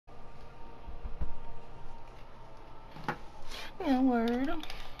Yeah, word.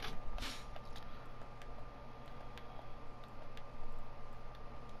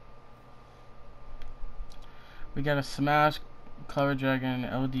 We got a Smash, Clever Dragon,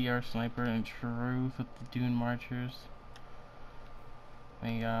 LDR Sniper, and Truth with the Dune Marchers.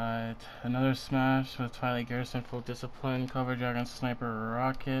 We got another Smash with Twilight Garrison, Full Discipline, Clever Dragon, Sniper,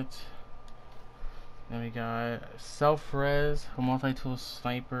 Rocket. Then we got Self-Res, a Multi-Tool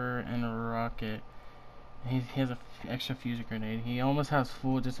Sniper, and a Rocket. He has an extra Fusion Grenade. He almost has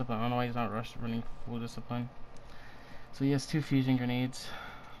Full Discipline. I don't know why he's not running Full Discipline. So he has 2 Fusion Grenades.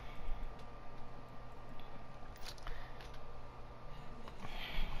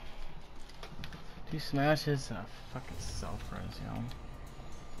 Two smashes and a fucking self-res, yo.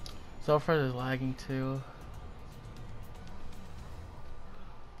 Self-res is lagging too.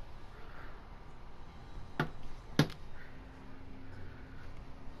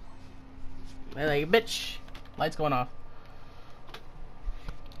 Hey, like, bitch! Lights going off.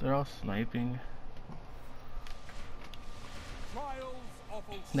 They're all sniping.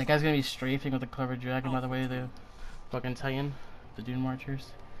 That guy's gonna be strafing with the Clever Dragon, by the way, the fucking Titan, the Dune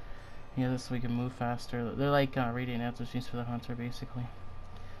Marchers. Yeah, this so we can move faster. They're like Radiant Answer Machines for the Hunter, basically.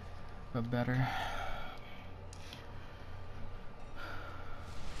 But better.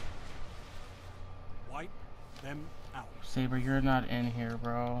 Wipe them out. Saber, you're not in here,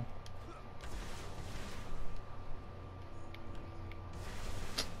 bro.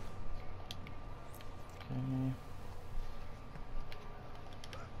 Okay.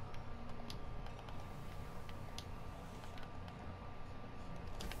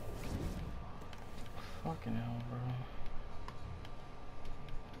 Fucking hell, bro.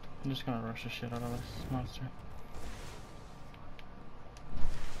 I'm just gonna rush the shit out of this monster.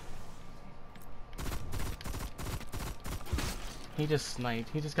 He just sniped.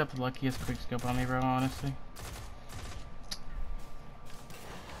 He just got the luckiest quickscope on me, bro, honestly.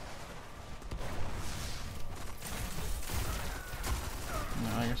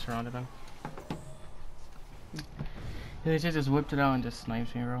 No, you're surrounded him. He just whipped it out and just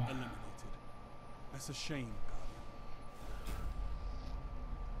sniped me, bro. Eliminated. That's a shame,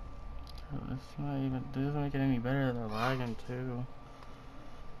 Guardian. It's not even, it doesn't make it any better. They're lagging too.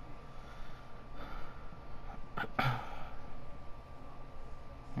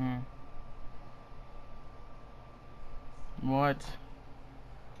 What?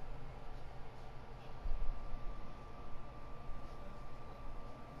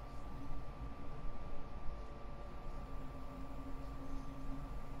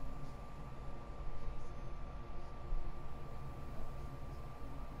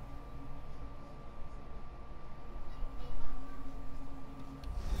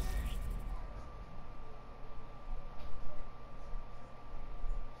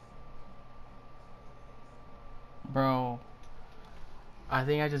 Bro, I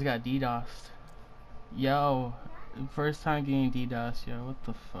think I just got DDoSed. Yo, first time getting DDoSed, yo, what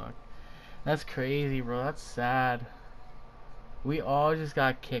the fuck? That's crazy, bro, that's sad. We all just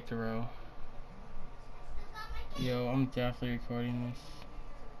got kicked, bro. Yo, I'm definitely recording this.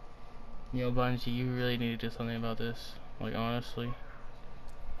 Yo, Bungie, you really need to do something about this. Like, honestly.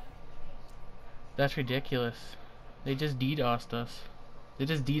 That's ridiculous. They just DDoSed us. They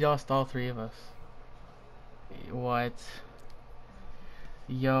just DDoSed all 3 of us. What?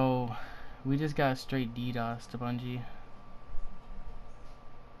 Yo, we just got straight DDoSed, Bungie.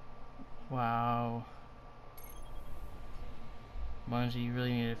 Wow. Bungie, you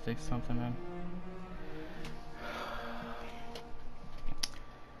really need to fix something, man.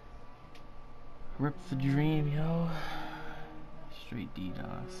 Rip the dream, yo. Straight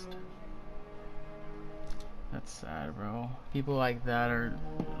DDoSed. That's sad, bro. People like that are,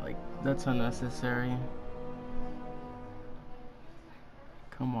 like, that's unnecessary.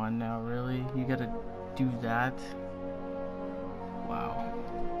 Come on now, really? You gotta do that? Wow.